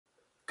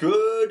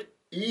Good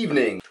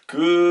evening,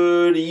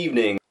 good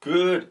evening,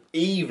 good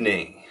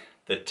evening.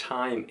 The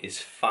time is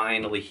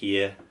finally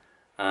here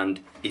and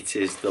it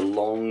is the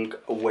long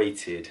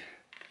awaited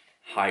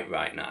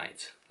HiteRite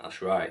night. That's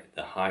right,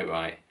 the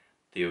HiteRite,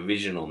 the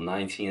original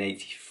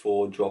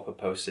 1984 dropper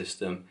post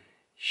system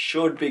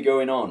should be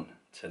going on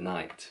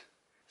tonight.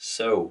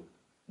 So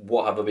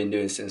what have I been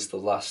doing since the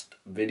last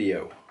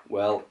video?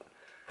 Well,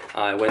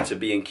 I went to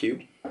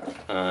B&Q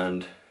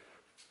and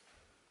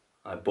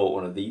I bought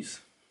one of these.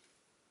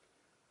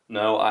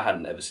 No, I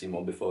hadn't ever seen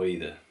one before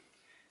either.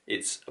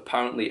 It's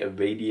apparently a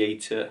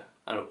radiator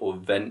or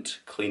vent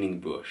cleaning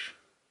brush,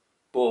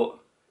 but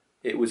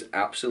it was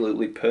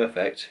absolutely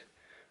perfect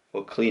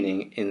for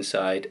cleaning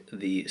inside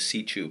the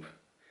seat tube.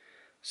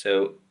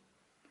 So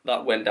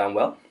that went down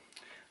well.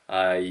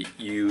 I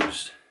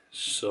used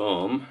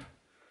some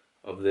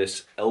of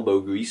this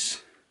elbow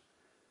grease,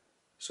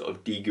 sort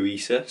of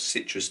degreaser,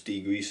 citrus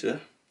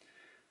degreaser,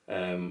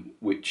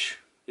 which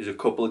is a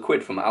couple of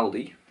quid from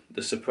Aldi,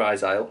 the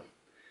surprise aisle.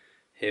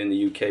 Here in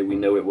the UK we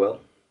know it well.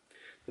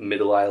 The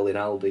middle aisle in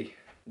Aldi,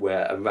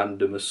 where a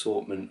random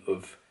assortment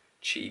of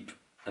cheap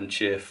and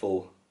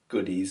cheerful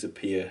goodies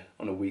appear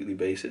on a weekly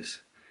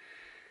basis.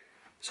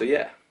 So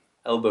yeah,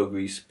 elbow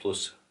grease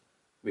plus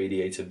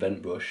radiator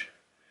vent brush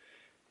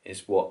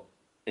is what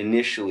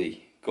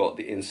initially got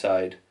the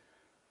inside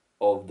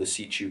of the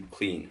seat tube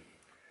clean.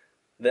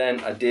 Then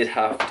I did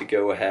have to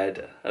go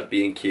ahead at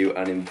B&Q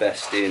and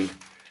invest in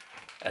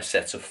a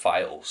set of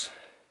files.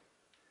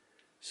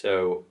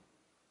 So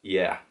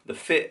yeah, the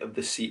fit of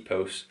the seat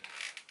post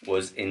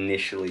was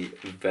initially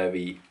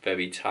very,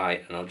 very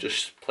tight, and I'll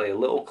just play a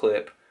little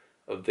clip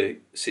of the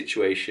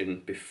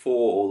situation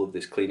before all of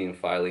this cleaning and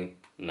filing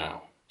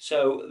now.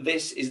 So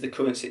this is the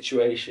current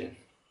situation.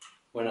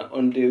 When I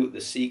undo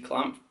the seat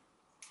clamp,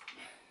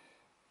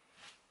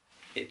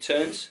 it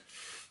turns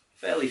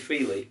fairly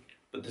freely,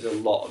 but there's a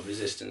lot of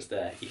resistance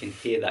there. You can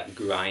hear that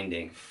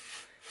grinding.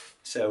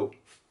 So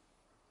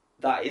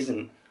that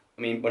isn't,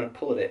 I mean, when I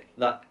pull at it,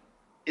 that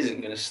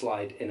isn't going to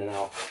slide in and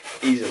out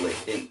easily.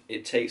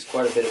 It takes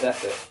quite a bit of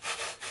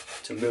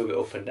effort to move it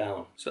up and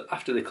down. So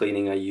after the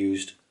cleaning I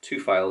used two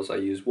files. I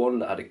used one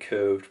that had a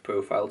curved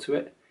profile to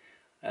it,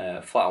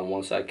 flat on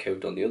one side,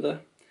 curved on the other,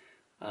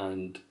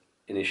 and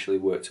initially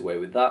worked away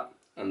with that.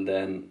 And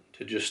then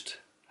I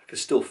could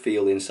still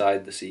feel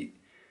inside the seat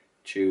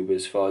tube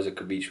as far as I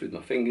could reach with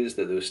my fingers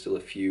that there was still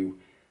a few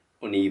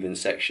uneven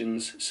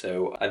sections.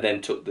 So I then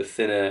took the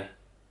thinner,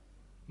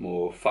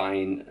 more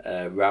fine,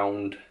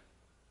 round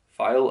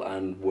file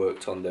and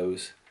worked on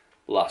those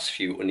last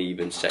few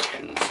uneven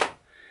sections.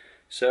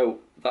 So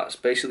that's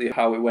basically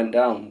how it went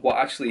down. What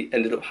actually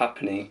ended up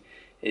happening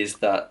is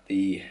that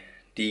the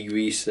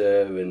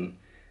degreaser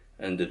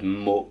and the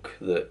muck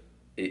that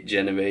it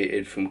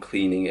generated from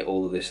cleaning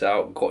all of this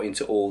out got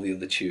into all the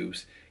other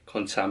tubes,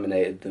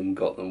 contaminated them,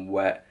 got them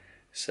wet.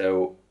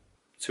 So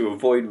to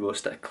avoid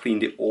rust, I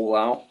cleaned it all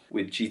out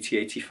with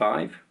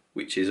GT85,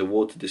 which is a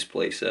water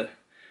displacer,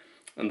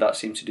 and that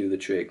seemed to do the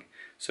trick.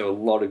 So a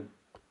lot of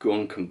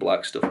gunk and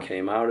black stuff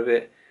came out of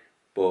it,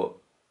 but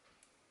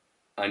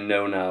I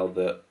know now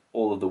that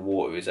all of the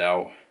water is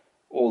out,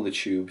 all the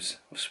tubes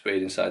I've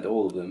sprayed inside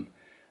all of them,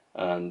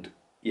 and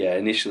yeah,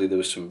 initially there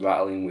was some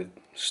rattling with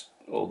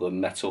all the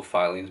metal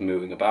filings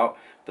moving about,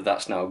 but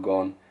that's now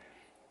gone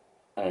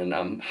and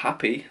I'm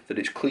happy that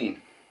it's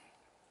clean.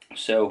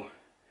 So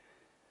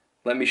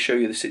let me show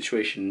you the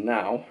situation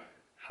now,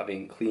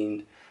 having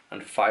cleaned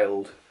and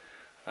filed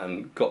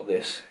and got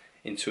this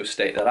into a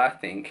state that I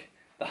think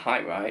the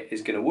HiteRite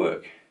is going to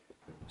work.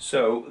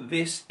 So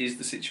this is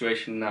the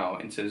situation now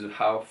in terms of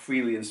how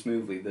freely and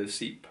smoothly the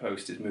seat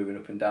post is moving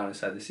up and down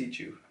inside the seat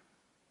tube.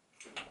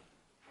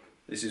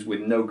 This is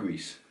with no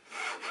grease.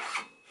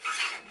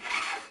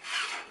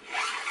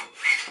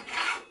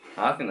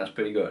 I think that's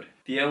pretty good.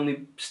 The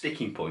only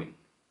sticking point,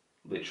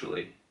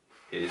 literally,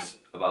 is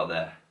about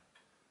there.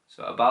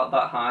 So about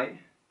that height,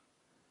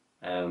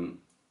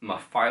 my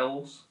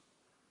files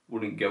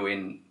wouldn't go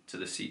into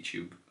the seat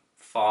tube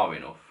far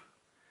enough,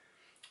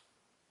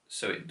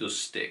 so it does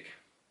stick.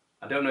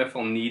 I don't know if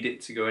I'll need it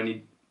to go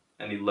any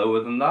lower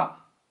than that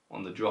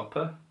on the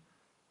dropper.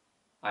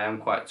 I am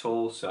quite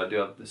tall, so I do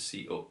have the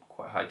seat up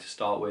quite high to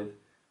start with,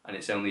 and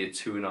it's only a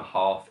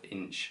 2.5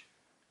 inch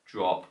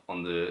drop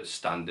on the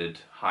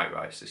standard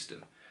HiteRite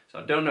system. So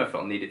I don't know if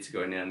I'll need it to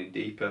go any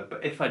deeper,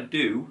 but if I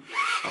do,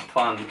 my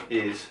plan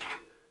is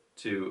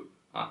to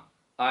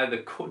either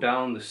cut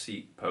down the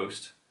seat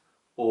post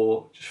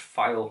or just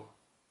file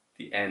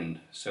the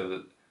end so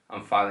that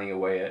I'm filing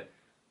away at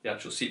the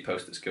actual seat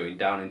post that's going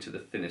down into the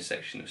thinner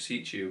section of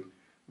seat tube,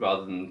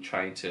 rather than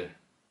trying to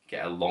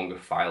get a longer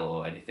file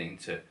or anything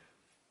to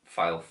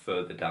file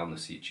further down the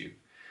seat tube.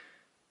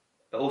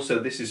 But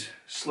also this is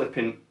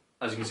slipping,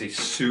 as you can see,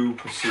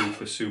 super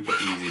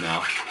easy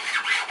now.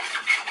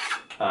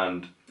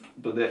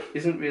 But there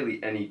isn't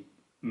really any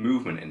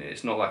movement in it.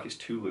 It's not like it's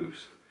too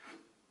loose.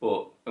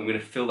 But I'm going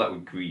to fill that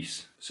with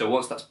grease. So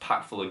once that's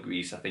packed full of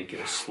grease, I think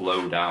it'll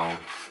slow down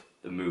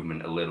the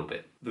movement a little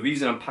bit. The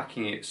reason I'm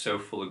packing it so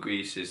full of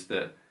grease is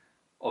that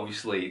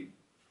obviously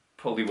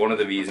probably one of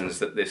the reasons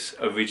that this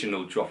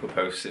original dropper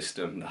post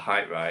system, the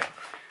HiteRite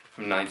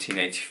from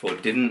 1984,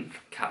 didn't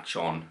catch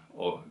on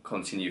or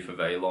continue for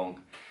very long,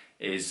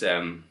 is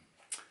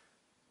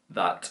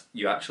that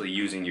you're actually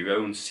using your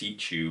own seat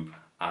tube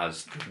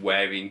as the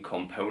wearing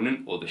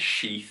component or the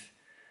sheath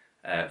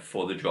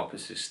for the dropper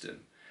system.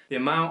 The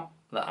amount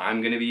that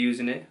I'm going to be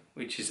using it,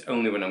 which is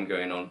only when I'm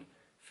going on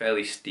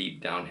fairly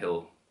steep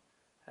downhill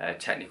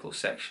technical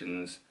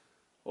sections,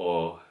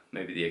 or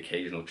maybe the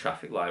occasional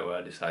traffic light where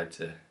I decide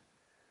to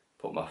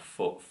put my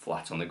foot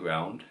flat on the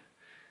ground.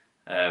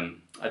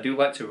 I do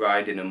like to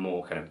ride in a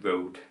more kind of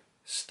road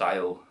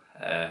style,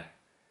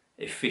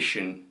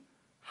 efficient,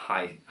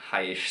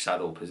 high-ish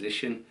saddle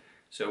position,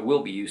 so it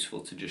will be useful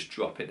to just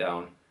drop it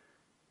down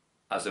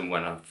as and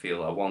when I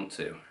feel I want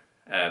to.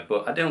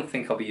 But I don't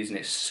think I'll be using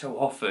it so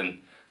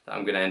often that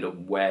I'm going to end up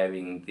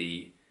wearing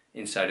the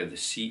inside of the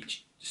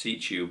seat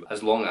tube,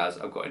 as long as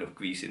I've got enough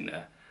grease in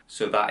there.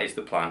 So that is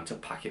the plan, to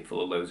pack it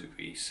full of loads of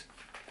grease,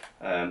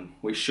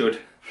 which should,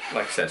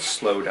 like I said,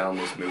 slow down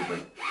this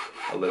movement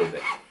a little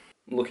bit.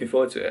 I'm looking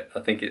forward to it.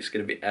 I think it's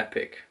going to be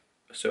epic.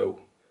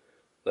 So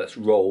let's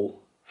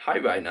roll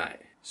HiteRite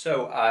night.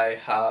 So I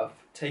have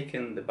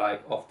taken the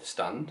bike off the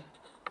stand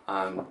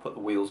and put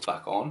the wheels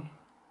back on,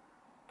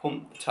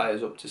 pumped the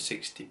tyres up to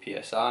 60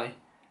 psi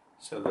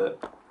so that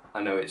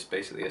I know it's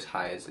basically as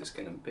high as it's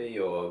going to be,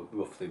 or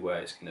roughly where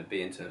it's going to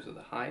be in terms of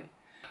the height.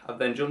 I've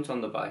then jumped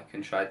on the bike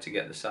and tried to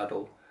get the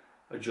saddle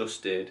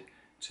adjusted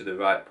to the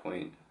right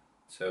point,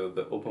 so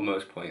the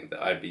uppermost point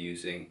that I'd be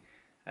using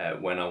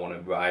when I want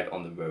to ride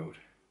on the road.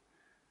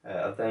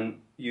 I've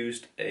then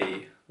used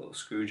a little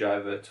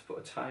screwdriver to put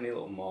a tiny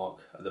little mark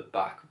at the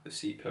back of the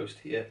seat post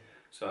here,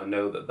 so I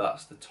know that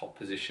that's the top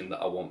position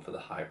that I want for the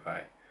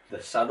HiteRite.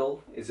 The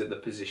saddle is at the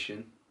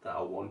position that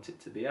I want it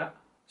to be at.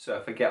 So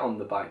if I get on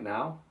the bike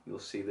now, you'll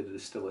see that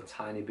there's still a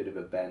tiny bit of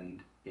a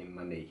bend in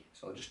my knee.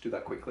 So I'll just do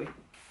that quickly.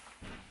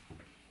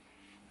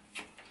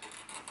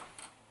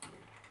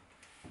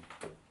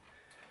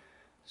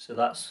 So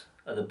that's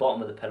at the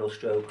bottom of the pedal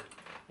stroke,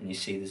 and you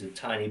see there's a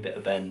tiny bit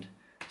of bend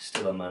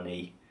still on my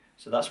knee.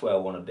 So that's where I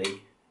want to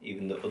be.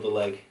 Even the other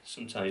leg,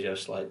 sometimes you have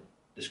slight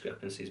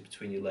discrepancies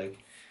between your leg,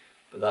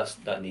 but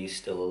that knee's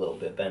still a little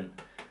bit bent.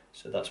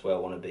 So that's where I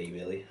want to be,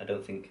 really. I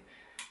don't think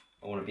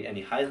I want to be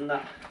any higher than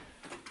that.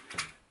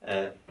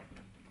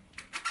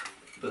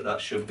 But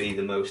that should be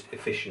the most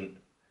efficient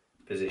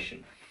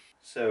position.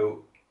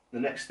 So the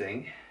next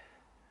thing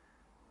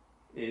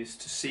is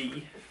to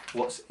see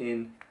what's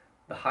in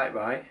the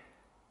HiteRite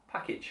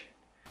package.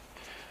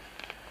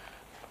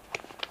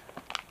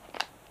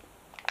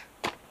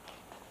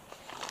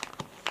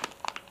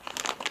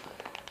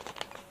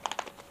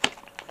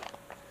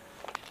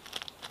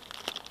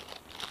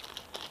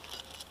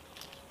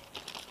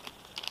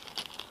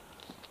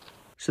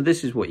 So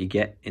this is what you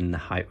get in the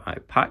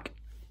HiteRite pack.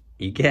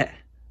 You get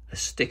a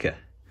sticker,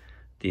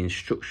 the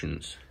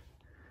instructions,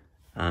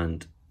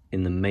 and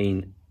in the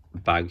main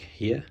bag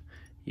here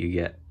you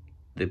get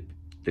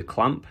the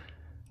clamp,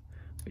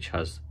 which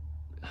has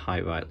the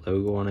HiteRite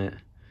logo on it,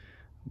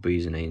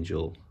 Breeze and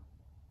Angel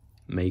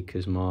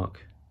maker's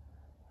mark,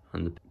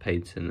 and the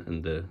patent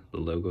and the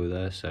logo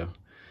there. So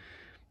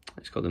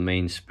it's got the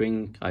main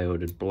spring. I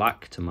ordered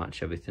black to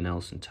match everything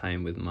else and tie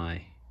in with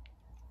my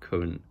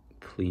current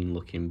clean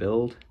looking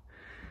build.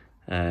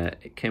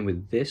 It came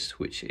with this,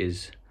 which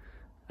is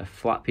a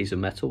flat piece of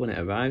metal when it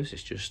arrives.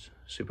 It's just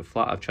super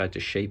flat. I've tried to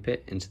shape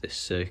it into this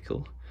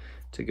circle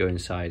to go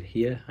inside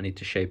here. I need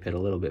to shape it a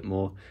little bit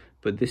more,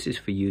 but this is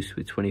for use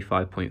with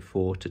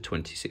 25.4 to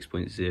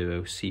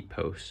 26.0 seat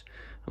posts,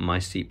 and my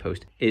seat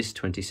post is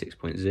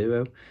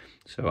 26.0,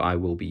 so I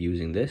will be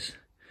using this.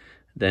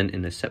 Then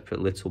in a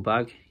separate little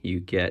bag you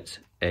get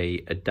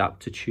a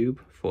adapter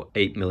tube for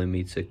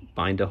 8mm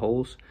binder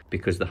holes,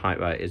 because the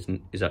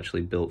HiteRite is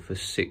actually built for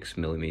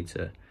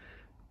 6mm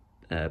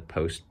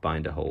post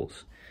binder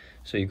holes.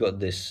 So you've got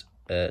this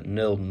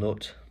knurled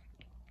nut,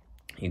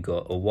 you've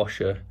got a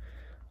washer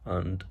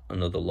and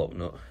another lock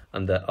nut,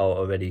 and there are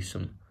already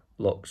some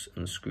locks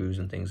and screws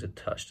and things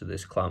attached to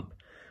this clamp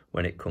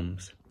when it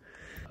comes.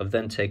 I've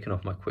then taken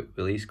off my quick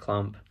release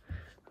clamp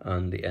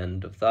and the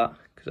end of that,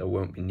 because I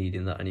won't be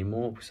needing that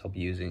anymore, because I'll be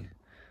using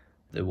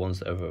the ones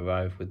that have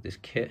arrived with this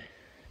kit,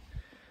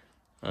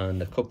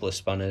 and a couple of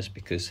spanners,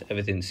 because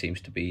everything seems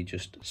to be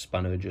just a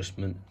spanner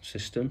adjustment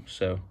system.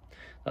 So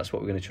that's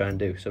what we're going to try and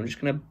do. So I'm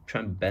just going to try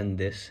and bend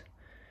this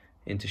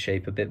into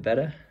shape a bit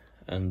better,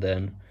 and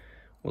then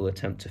we'll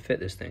attempt to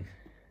fit this thing.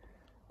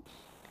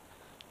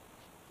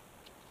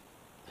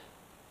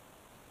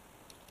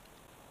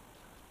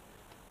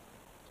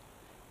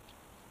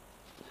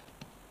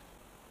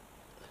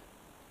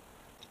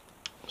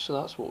 So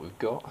that's what we've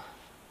got.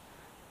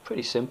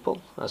 Pretty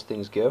simple as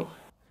things go.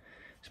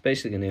 It's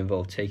basically going to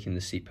involve taking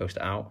the seat post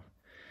out,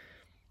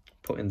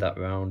 putting that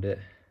around it,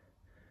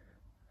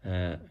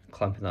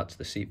 clamping that to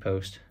the seat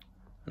post,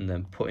 and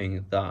then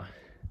putting that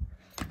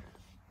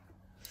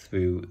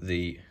through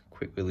the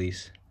quick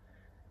release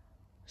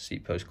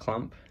seat post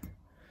clamp,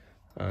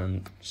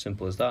 and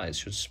simple as that. It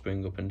should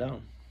spring up and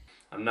down.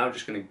 I'm now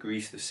just going to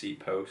grease the seat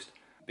post,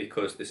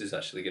 because this is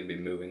actually going to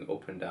be moving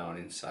up and down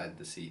inside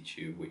the seat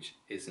tube, which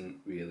isn't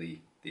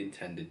really the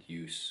intended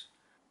use.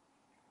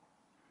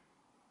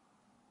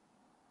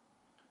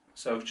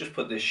 So I've just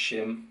put this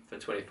shim for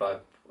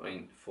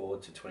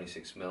 25.4 to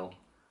 26mm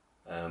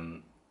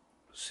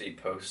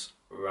seat posts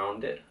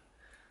around it.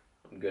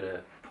 I'm going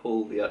to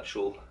pull the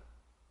actual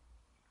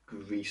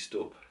greased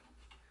up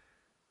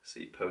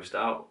seat post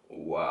out.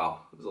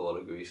 Wow, there's a lot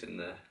of grease in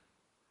there.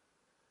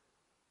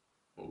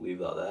 We'll leave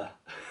that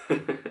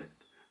there.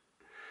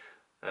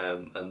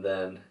 And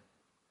then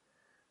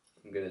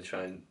I'm going to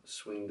try and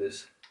swing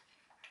this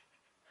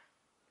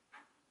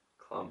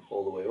clamp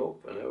all the way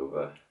up and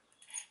over,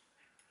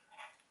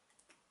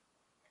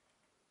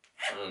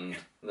 and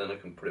then I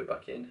can put it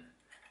back in.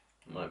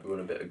 I might run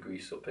a bit of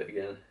grease up it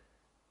again,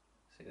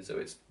 seeing as though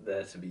it's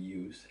there to be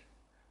used.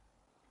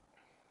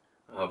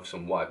 I have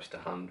some wipes to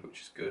hand,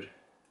 which is good.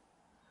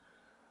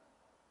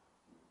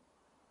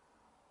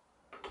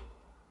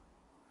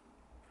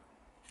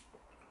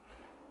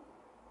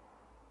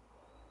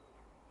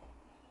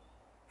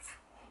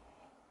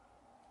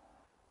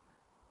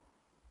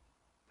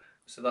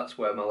 So that's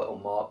where my little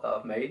mark that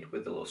I've made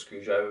with the little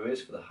screwdriver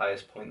is for the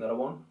highest point that I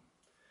want.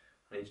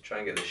 I need to try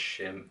and get the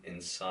shim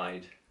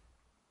inside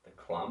the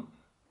clamp.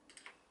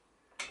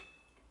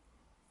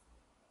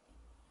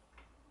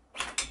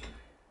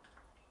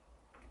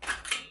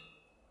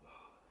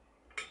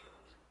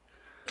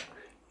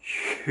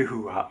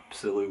 You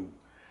absolute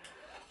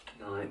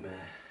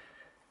nightmare.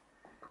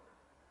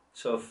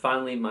 So I've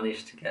finally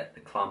managed to get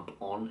the clamp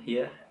on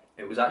here.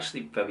 It was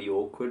actually very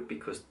awkward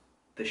because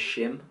the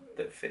shim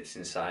that fits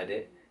inside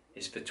it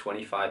is for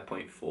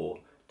 25.4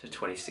 to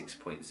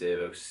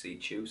 26.0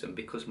 seat tubes, and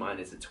because mine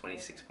is a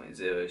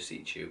 26.0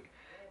 seat tube,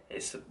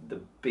 it's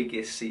the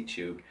biggest seat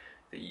tube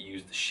that you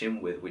use the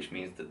shim with, which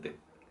means that the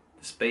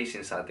space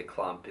inside the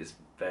clamp is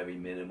very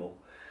minimal.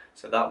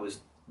 So that was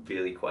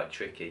really quite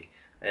tricky.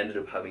 I ended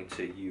up having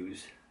to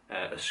use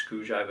a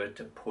screwdriver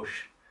to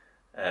push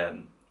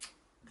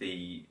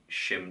the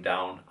shim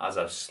down as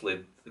I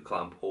slid the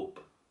clamp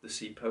up the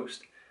seat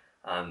post,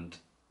 and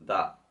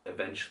that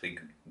eventually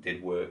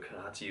did work.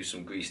 I had to use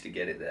some grease to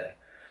get it there,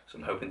 so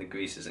I'm hoping the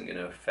grease isn't going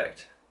to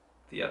affect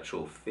the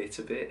actual fit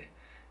of it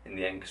in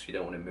the end, because you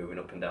don't want it moving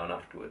up and down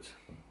afterwards.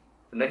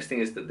 The next thing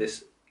is that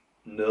this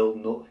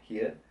knurled nut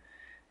here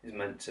is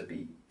meant to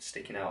be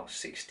sticking out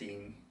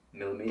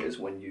 16mm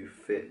when you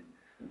fit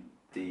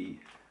the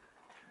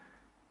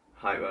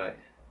HiteRite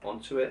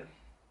onto it.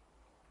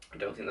 I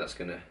don't think that's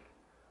going to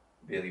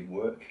really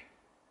work,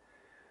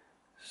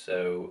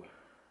 so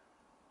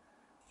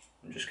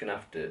I'm just going to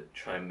have to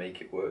try and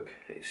make it work.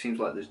 It seems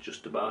like there's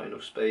just about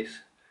enough space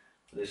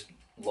for this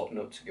lock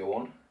nut to go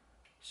on,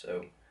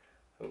 so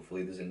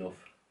hopefully there's enough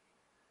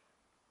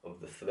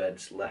of the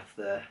threads left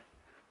there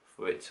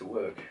for it to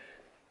work.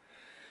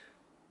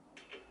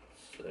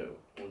 So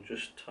we'll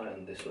just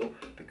tighten this up,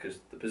 because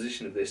the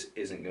position of this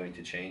isn't going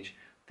to change.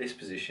 This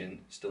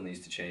position still needs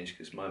to change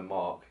because my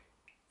mark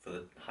for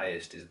the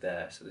highest is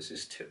there, so this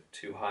is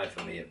too high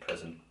for me at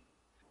present.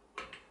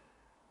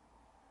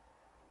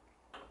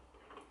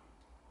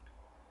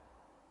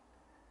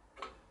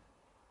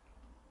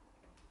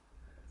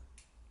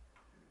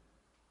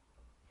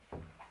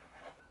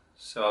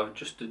 So I've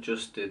just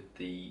adjusted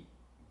the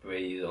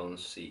Breeze on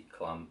seat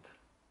clamp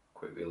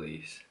quick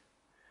release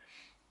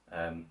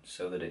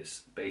so that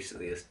it's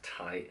basically as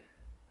tight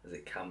as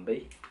it can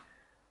be,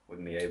 with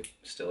me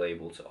still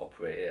able to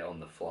operate it on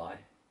the fly.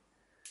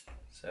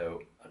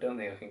 So I don't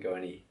think I can go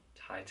any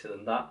tighter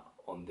than that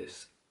on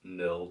this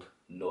knurled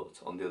nut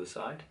on the other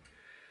side.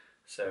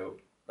 So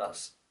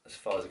that's as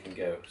far as I can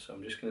go. So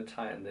I'm just going to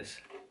tighten this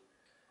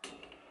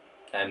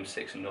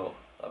M6 nut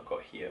that I've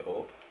got here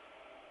up.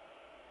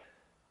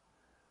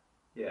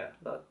 Yeah,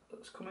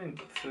 that's coming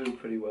through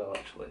pretty well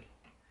actually.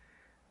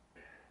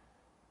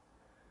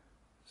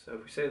 So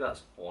if we say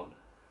that's on.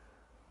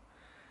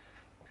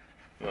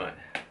 Right,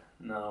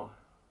 now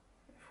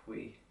if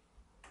we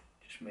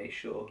just make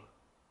sure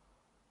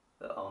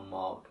that our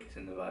mark is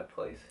in the right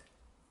place.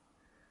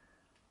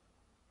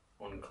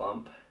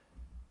 Unclamp.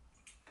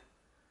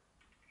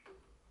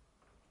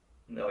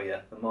 Oh yeah,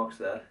 the mark's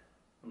there.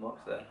 The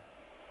mark's there.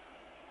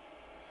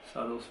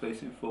 Saddle's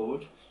facing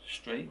forward,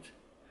 straight.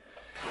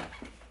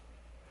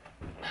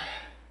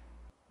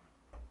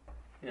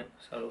 Yeah,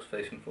 saddle's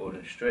facing forward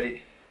and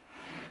straight.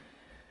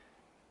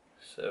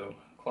 So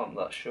clamp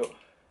that shut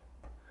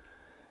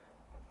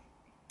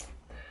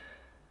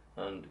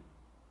and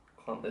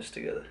clamp this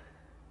together.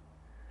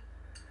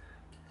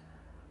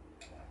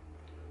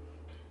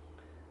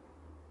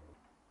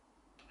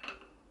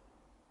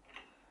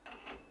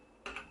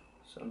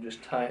 So I'm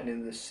just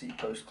tightening this seat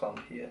post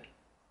clamp here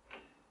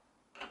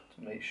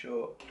to make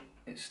sure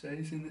it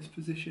stays in this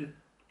position.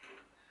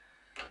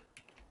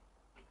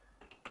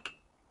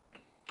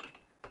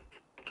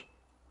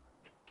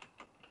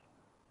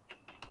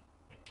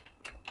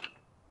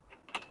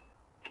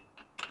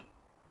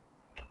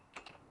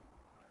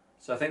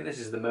 So I think this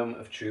is the moment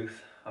of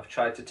truth. I've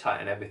tried to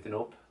tighten everything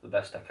up the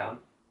best I can.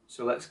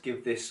 So let's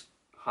give this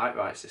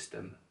HiteRite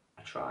system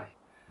a try.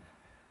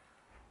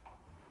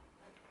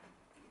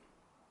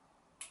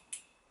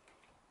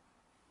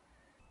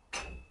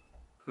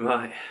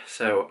 Right,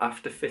 so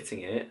after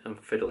fitting it and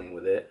fiddling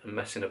with it and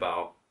messing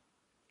about,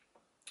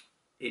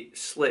 it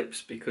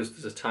slips because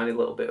there's a tiny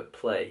little bit of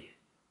play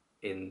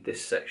in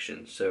this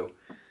section. So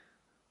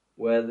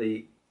where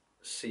the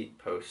seat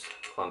post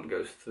clamp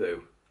goes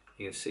through,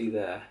 you can see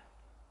there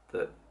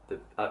that the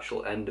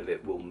actual end of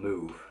it will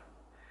move.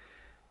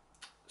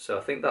 So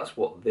I think that's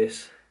what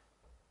this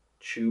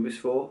tube is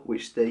for,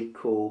 which they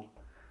call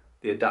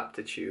the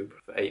adapter tube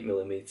for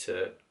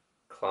 8mm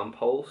clamp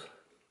holes.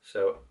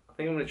 So I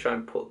think I'm going to try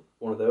and put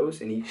one of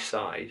those in each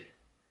side,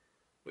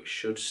 which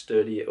should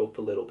sturdy it up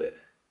a little bit.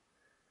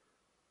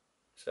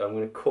 So I'm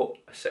going to cut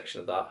a section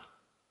of that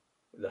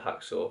with the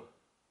hacksaw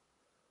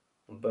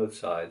on both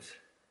sides,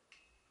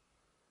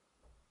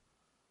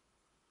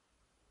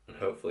 and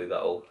hopefully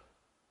that'll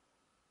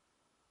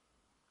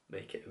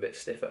make it a bit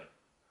stiffer.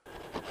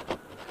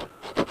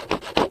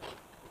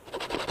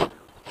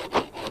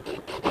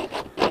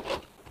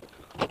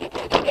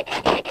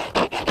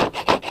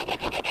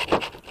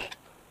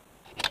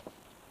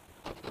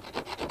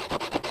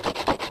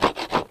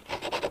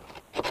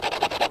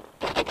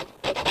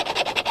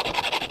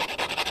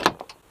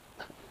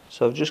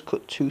 So I've just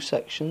cut 2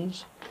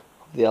 sections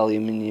of the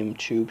aluminium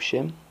tube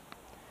shim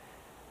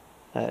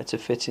to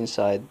fit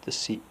inside the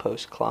seat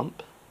post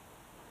clamp,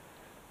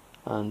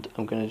 and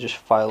I'm going to just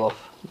file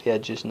off the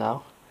edges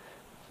now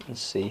and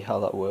see how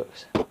that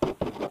works.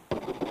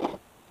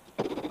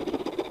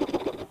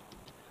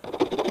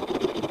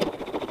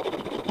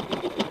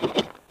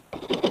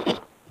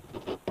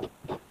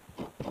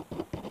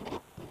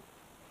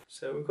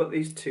 So we've got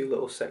these 2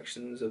 little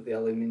sections of the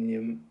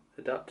aluminium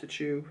adapter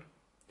tube.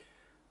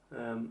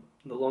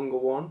 The longer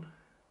one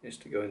is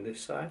to go in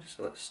this side,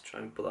 so let's try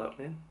and put that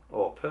one in.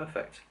 Oh,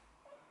 perfect.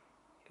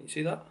 Can you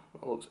see that?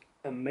 That looks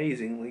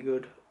amazingly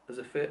good as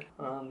a fit.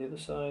 And the other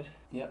side,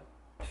 yep,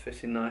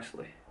 fitting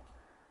nicely.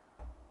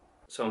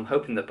 So I'm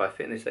hoping that by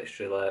fitting this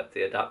extra layer of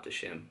the adapter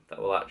shim,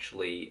 that will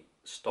actually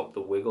stop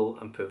the wiggle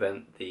and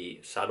prevent the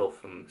saddle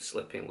from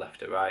slipping left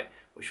to right,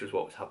 which was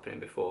what was happening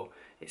before.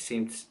 It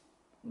seemed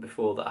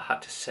before that I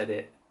had to set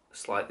it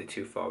slightly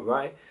too far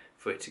right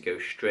for it to go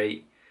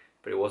straight,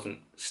 but it wasn't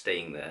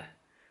staying there.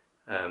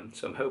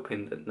 So I'm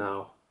hoping that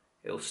now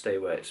it'll stay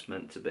where it's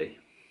meant to be.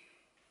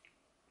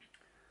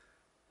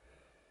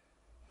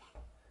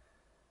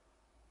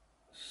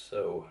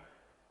 So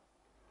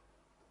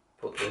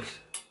put this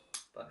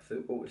back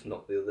through. Oh, it's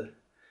knocked the other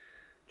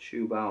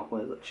tube out.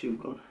 Where's that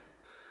tube gone?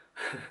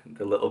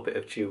 The little bit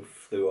of tube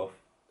flew off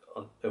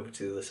over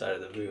to the other side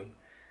of the room.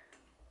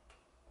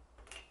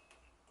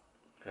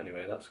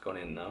 Anyway, that's gone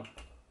in now.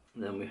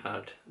 And then we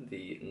had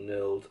the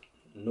knurled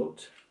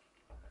nut.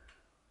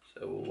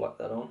 So we'll whack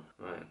that on.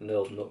 Right,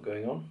 knurled nut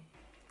going on.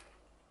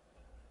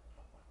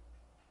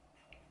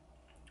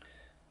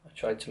 I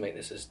tried to make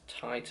this as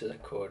tight as I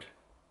could,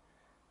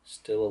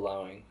 still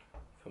allowing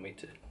for me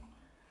to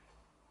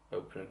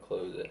open and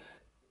close it.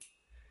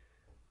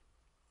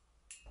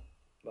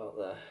 About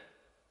there.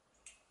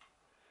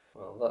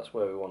 Well, that's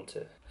where we want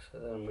it. So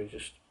then we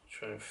just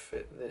try and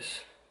fit this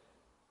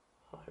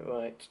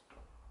HiteRite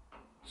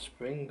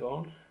spring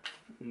on,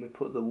 and we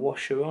put the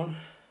washer on,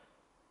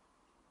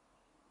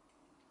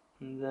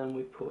 and then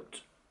we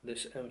put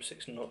this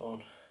M6 nut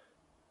on.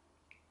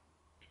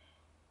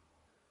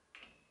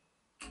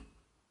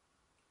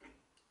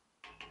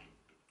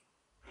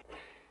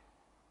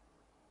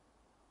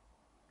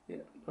 Yeah,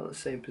 about the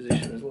same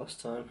position as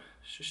last time.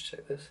 Let's just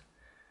check this.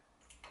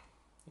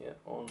 Yeah,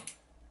 on.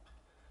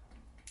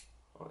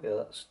 Oh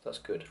yeah, that's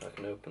good. I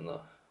can open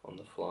that on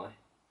the fly.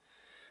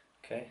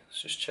 Okay,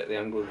 let's just check the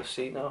angle of the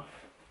seat now.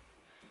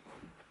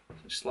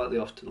 It's slightly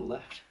off to the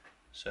left.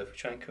 So if we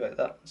try and correct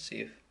that and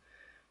see if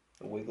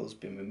the wiggle's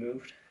been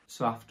removed.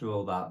 So after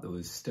all that, there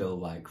was still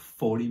like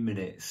 40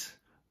 minutes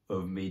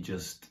of me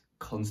just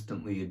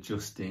constantly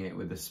adjusting it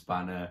with a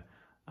spanner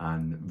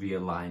and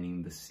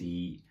realigning the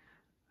seat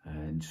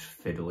and just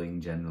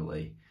fiddling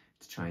generally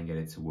to try and get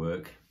it to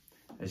work.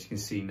 As you can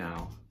see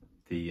now,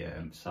 the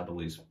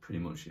saddle is pretty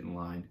much in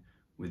line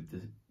with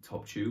the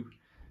top tube.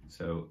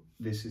 So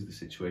this is the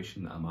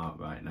situation that I'm at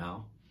right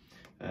now.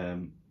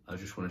 I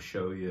just want to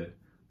show you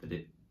that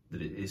it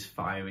is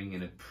firing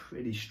in a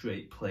pretty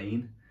straight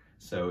plane,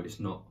 so it's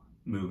not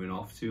moving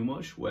off too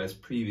much, whereas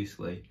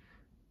previously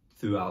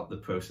throughout the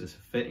process of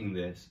fitting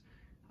this,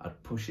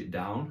 I'd push it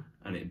down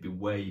and it'd be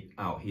way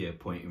out here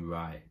pointing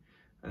right,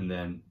 and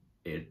then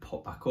it'd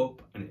pop back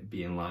up and it'd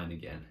be in line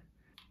again.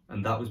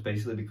 And that was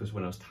basically because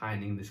when I was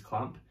tightening this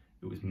clamp,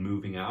 it was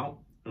moving out,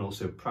 and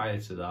also prior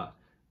to that,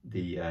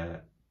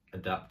 the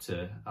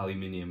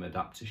aluminium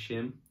adapter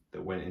shim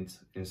that went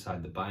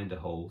inside the binder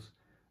holes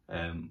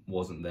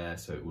wasn't there,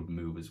 so it would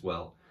move as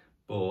well.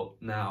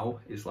 But now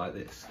it's like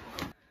this.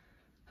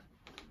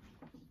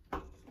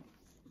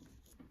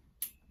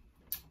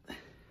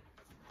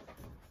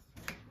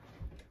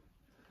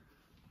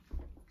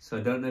 So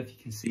I don't know if you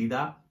can see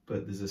that,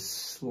 but there's a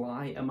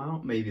slight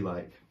amount, maybe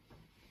like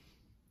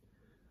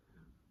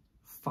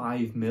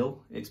 5mm,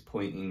 it's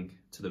pointing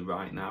to the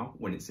right now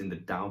when it's in the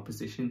down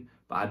position,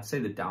 but I'd say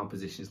the down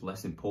position is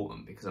less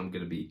important because I'm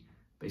going to be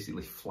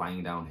basically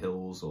flying down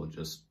hills or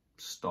just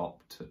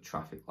stopped at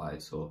traffic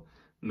lights, or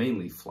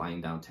mainly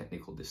flying down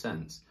technical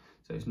descents.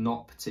 So it's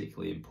not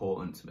particularly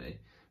important to me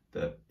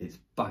that it's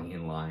bang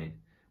in line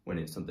when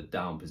it's on the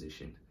down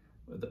position.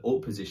 But the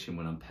up position,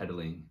 when I'm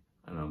pedaling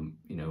and I'm,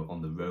 you know,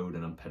 on the road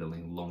and I'm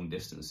pedaling long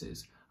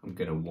distances, I'm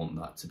going to want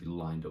that to be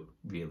lined up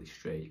really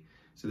straight.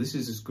 So this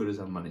is as good as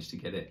I've managed to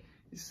get it.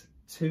 It's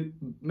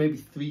maybe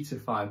 3 to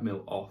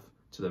 5mm off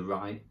to the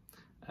right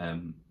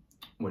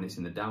when it's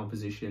in the down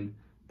position,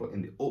 but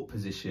in the up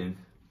position,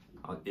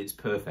 it's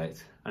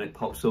perfect and it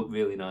pops up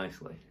really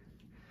nicely.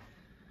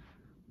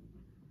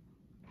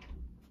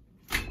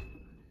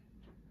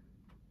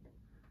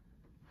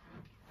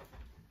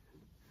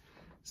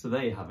 So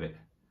there you have it.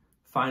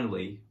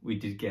 Finally, we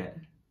did get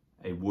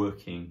a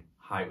working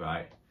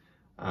HiteRite,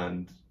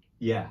 and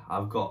yeah,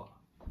 I've got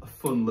a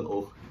fun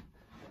little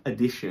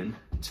addition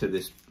to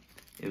this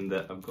in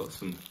that I've got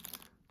some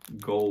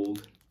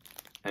gold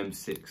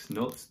M6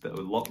 nuts that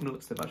are lock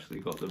nuts. They've actually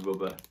got the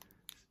rubber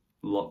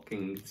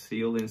locking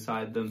seal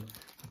inside them.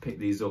 I picked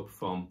these up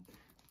from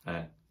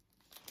a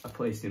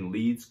place in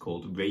Leeds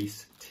called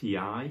Race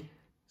TI,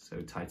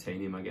 so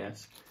titanium, I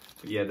guess.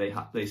 But yeah,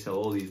 they sell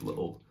all these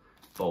little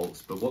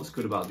bolts, but what's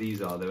good about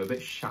these are they're a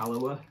bit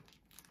shallower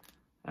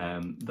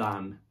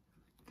than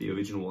the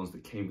original ones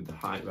that came with the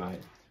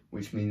HiteRite,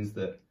 which means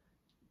that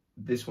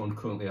this one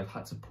currently I've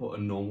had to put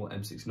a normal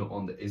M6 nut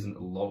on that isn't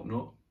a lock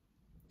nut.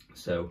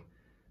 So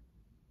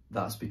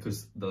that's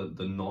because the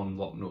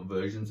non-lock nut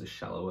versions are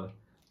shallower,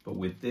 but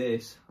with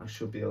this I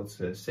should be able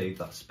to save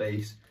that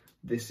space.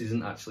 This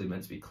isn't actually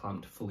meant to be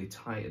clamped fully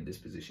tight at this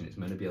position, it's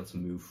meant to be able to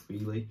move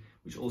freely,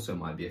 which also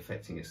might be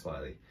affecting it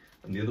slightly.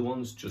 And the other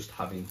ones, just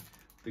having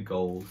the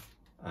gold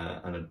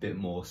and a bit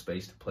more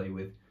space to play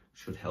with,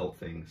 should help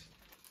things.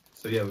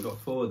 So yeah, we got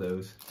 4 of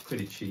those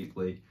pretty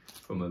cheaply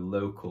from a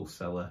local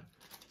seller,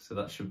 so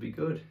that should be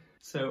good.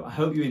 So I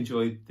hope you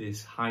enjoyed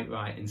this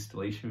HiteRite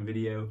installation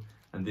video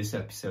and this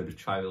episode of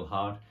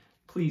TriRealHard.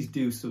 Please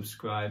do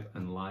subscribe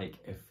and like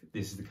if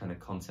this is the kind of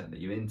content that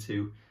you're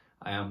into.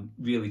 I am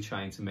really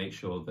trying to make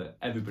sure that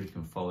everybody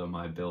can follow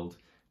my build,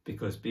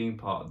 because being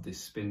part of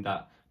this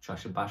Spindatt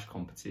Trash and Bash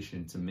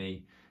competition to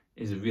me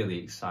is a really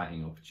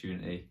exciting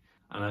opportunity,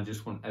 and I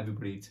just want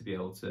everybody to be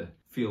able to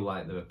feel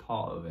like they're a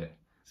part of it.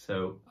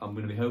 So I'm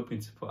going to be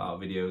hoping to put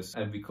out videos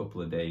every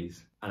couple of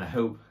days, and I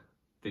hope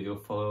that you'll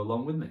follow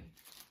along with me.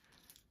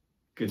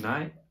 Good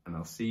night, and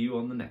I'll see you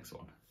on the next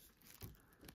one.